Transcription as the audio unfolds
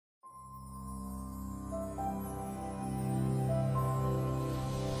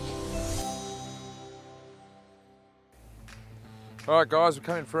All right guys, we're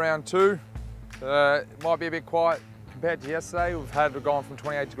coming for round two. It might be a bit quiet compared to yesterday. We've gone from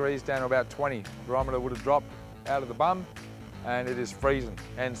 28 degrees down to about 20. Barometer would have dropped out of the bum and it is freezing.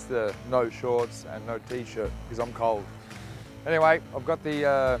 Hence the no shorts and no t-shirt because I'm cold. Anyway, I've got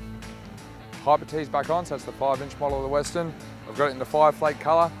the Hypo Teez back on, so it's the 5-inch model of the Westin. I've got it in the 5-flake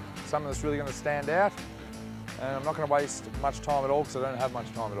colour, something that's really going to stand out. And I'm not going to waste much time at all because I don't have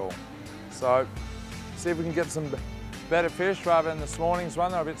much time at all. So, see if we can get some better fish rather than this morning's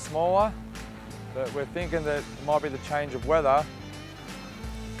one. They're a bit smaller, but we're thinking that it might be the change of weather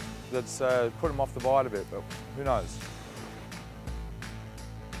that's put them off the bite a bit, but who knows.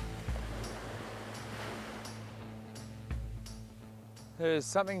 There's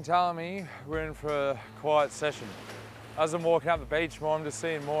something telling me we're in for a quiet session. As I'm walking up the beach more, I'm just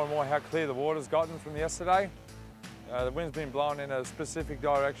seeing more and more how clear the water's gotten from yesterday. The wind's been blowing in a specific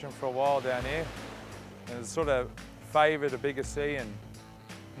direction for a while down here, and it's sort of favoured a bigger sea and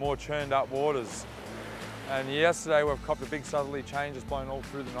more churned up waters. And yesterday we've copped a big southerly change that's blown all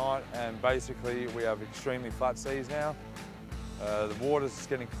through the night, and basically we have extremely flat seas now. The water's just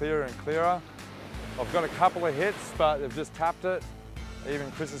getting clearer and clearer. I've got a couple of hits, but they've just tapped it.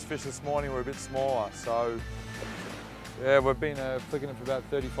 Even Chris's fish this morning were a bit smaller, so yeah, we've been flicking it for about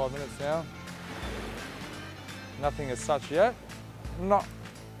 35 minutes now. Nothing as such yet. I'm not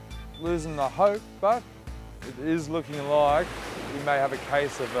losing the hope, but it is looking like we may have a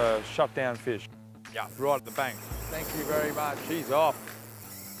case of shut down fish. Yeah, right at the bank. Thank you very much. She's off.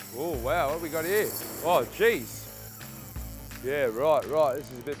 Oh wow, what have we got here? Oh geez. Yeah, right.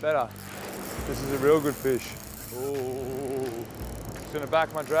 This is a bit better. This is a real good fish. Oh. Just gonna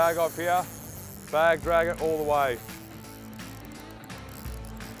back my drag off here, bag drag it all the way.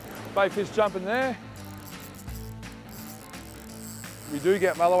 Bait fish jumping there. We do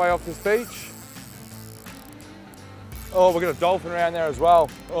get Mulloway off this beach. Oh, we've got a dolphin around there as well.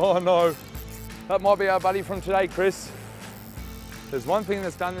 Oh no, that might be our buddy from today, Chris. There's one thing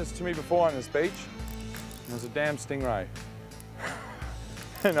that's done this to me before on this beach, and it was a damn stingray.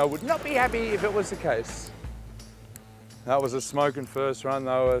 And I would not be happy if it was the case. That was a smoking first run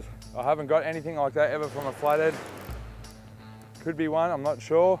though. I haven't got anything like that ever from a flathead. Could be one, I'm not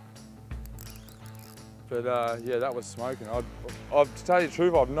sure. But yeah, that was smoking. To tell you the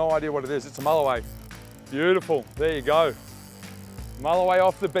truth, I have no idea what it is. It's a Mulloway. Beautiful, there you go. Mulloway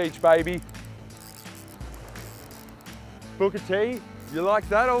off the beach, baby. Booker T, you like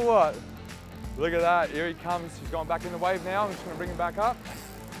that or what? Look at that, here he comes. He's gone back in the wave now. I'm just gonna bring him back up.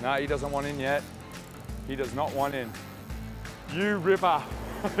 No, he doesn't want in yet. He does not want in. You ripper,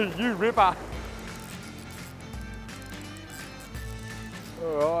 you ripper.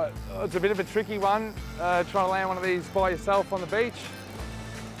 All right, it's a bit of a tricky one, trying to land one of these by yourself on the beach,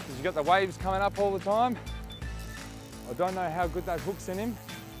 because you've got the waves coming up all the time. I don't know how good that hook's in him.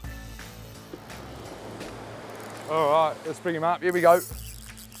 All right, let's bring him up, here we go.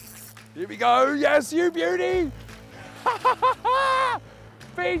 Here we go, yes, you beauty!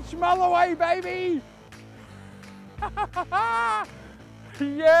 Beach Mulloway, baby!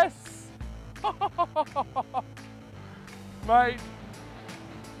 Yes! Mate.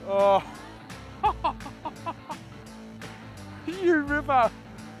 Oh. You ripper.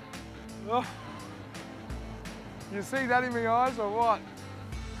 Oh. You see that in my eyes or what?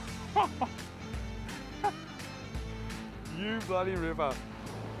 You bloody ripper.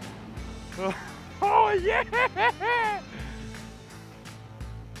 Oh yeah!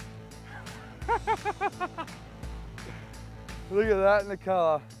 Look at that in the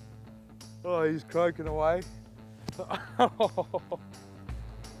colour. Oh, he's croaking away.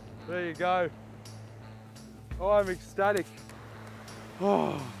 There you go. Oh, I'm ecstatic.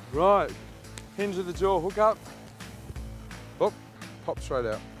 Oh, right. Hinge of the jaw, hook up. Oh, pop straight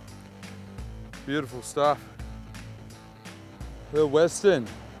out. Beautiful stuff. The Westin.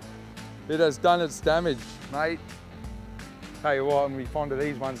 It has done its damage, mate. Tell you what, I'm gonna be fond of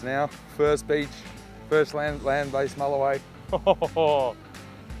these ones now. First beach, first land-based Mulloway. Oh,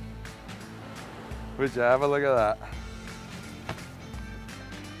 would you have a look at that?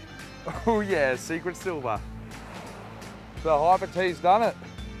 Oh yeah, secret silver. The Hypo Teez done it.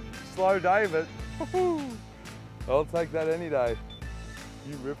 Slow day, but I'll take that any day.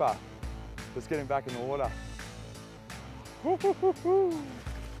 You ripper. Let's get him back in the water.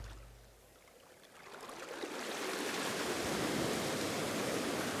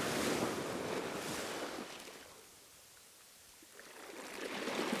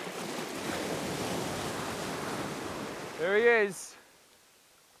 There he is.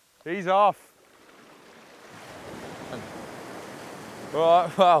 He's off. All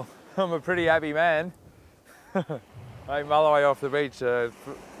right, well, I'm a pretty happy man. Hey, Mulloway off the beach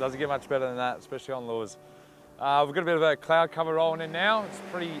doesn't get much better than that, especially on lures. We've got a bit of a cloud cover rolling in now. It's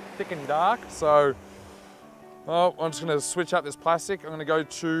pretty thick and dark, so well, I'm just going to switch up this plastic. I'm going to go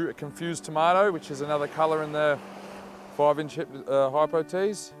to a confused tomato, which is another colour in the 5-inch Hypo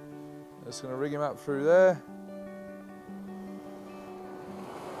Teez. Just going to rig him up through there.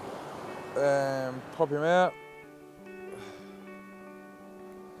 And pop him out.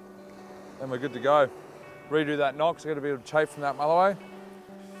 And we're good to go. Redo that knot, because I got a bit of chafe from that Mulloway.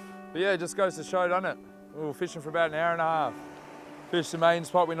 But yeah, it just goes to show, doesn't it? We were fishing for about an hour and a half. Fished the main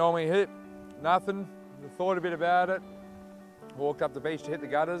spot we normally hit, nothing. We thought a bit about it. Walked up the beach to hit the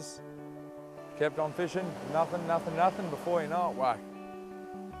gutters. Kept on fishing, nothing, nothing, nothing. Before you know it, whack.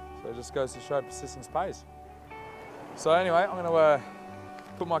 So it just goes to show persistence pays. So anyway, I'm going to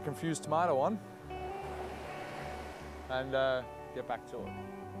put my confused tomato on and get back to it.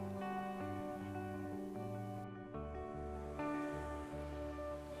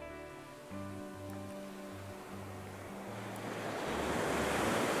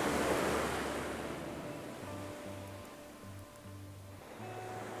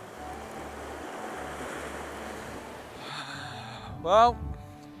 Well,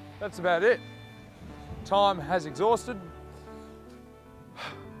 that's about it. Time has exhausted.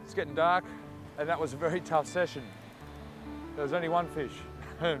 It's getting dark, and that was a very tough session. There was only one fish,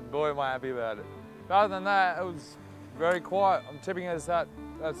 and boy am I happy about it. But other than that, it was very quiet. I'm tipping as that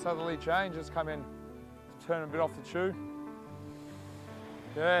southerly change has come in, turn a bit off the chew.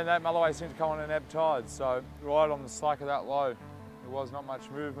 Yeah, and that Mulloway seemed to come on an ebb tide, so right on the slack of that low. There was not much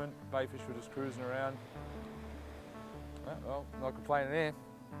movement. Bayfish were just cruising around. Well, not complaining there.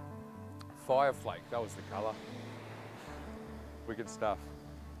 Fire flake, that was the colour. Wicked stuff.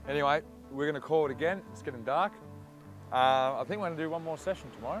 Anyway, we're going to call it again. It's getting dark. I think we're going to do one more session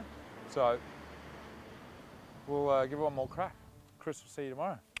tomorrow. So we'll give it one more crack. Chris will see you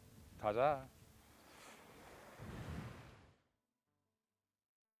tomorrow. Ta-ta.